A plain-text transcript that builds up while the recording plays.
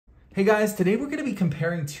Hey guys, today we're going to be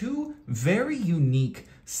comparing two very unique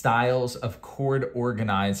styles of cord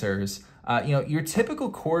organizers. Your typical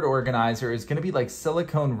cord organizer is going to be like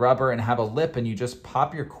silicone rubber and have a lip and you just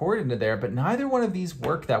pop your cord into there, but neither one of these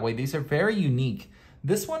work that way. These are very unique.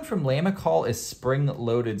 This one from Lamicall is spring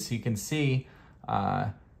loaded, so you can see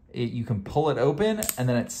you can pull it open and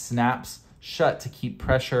then it snaps shut to keep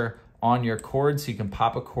pressure on your cord, so you can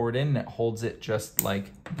pop a cord in and it holds it just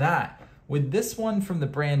like that. With this one from the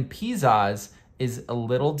brand PZOZ is a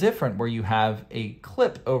little different, where you have a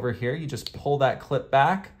clip over here. You just pull that clip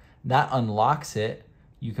back, that unlocks it.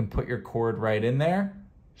 You can put your cord right in there,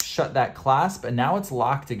 shut that clasp, and now it's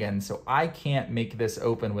locked again. So I can't make this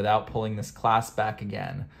open without pulling this clasp back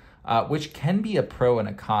again, which can be a pro and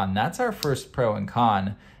a con. That's our first pro and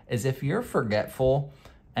con, is if you're forgetful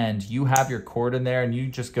and you have your cord in there and you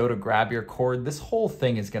just go to grab your cord, this whole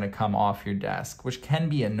thing is going to come off your desk, which can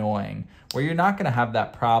be annoying, where you're not going to have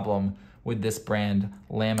that problem with this brand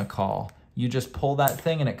Lamicall. You just pull that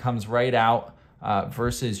thing and it comes right out,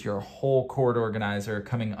 versus your whole cord organizer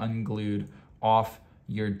coming unglued off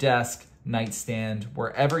your desk, nightstand,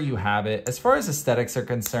 wherever you have it. As far as aesthetics are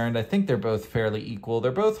concerned, I think they're both fairly equal.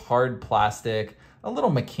 They're both hard plastic, a little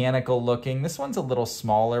mechanical looking. This one's a little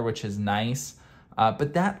smaller, which is nice.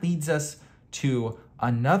 But that leads us to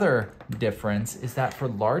another difference, is that for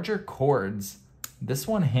larger cords, this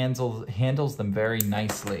one handles them very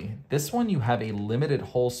nicely. This one, you have a limited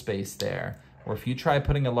hole space there, or if you try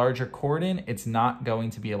putting a larger cord in, it's not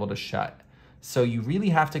going to be able to shut. So you really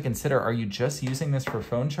have to consider, are you just using this for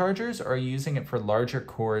phone chargers, or are you using it for larger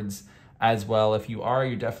cords as well? If you are,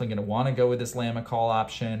 you're definitely going to want to go with this Lamicall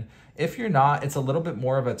option. If you're not, it's a little bit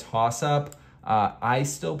more of a toss-up. I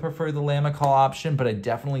still prefer the Lamicall option, but I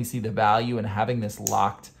definitely see the value in having this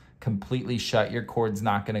locked completely shut. Your cord's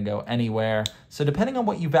not going to go anywhere. So depending on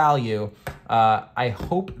what you value, I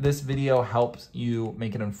hope this video helps you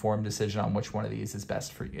make an informed decision on which one of these is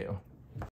best for you.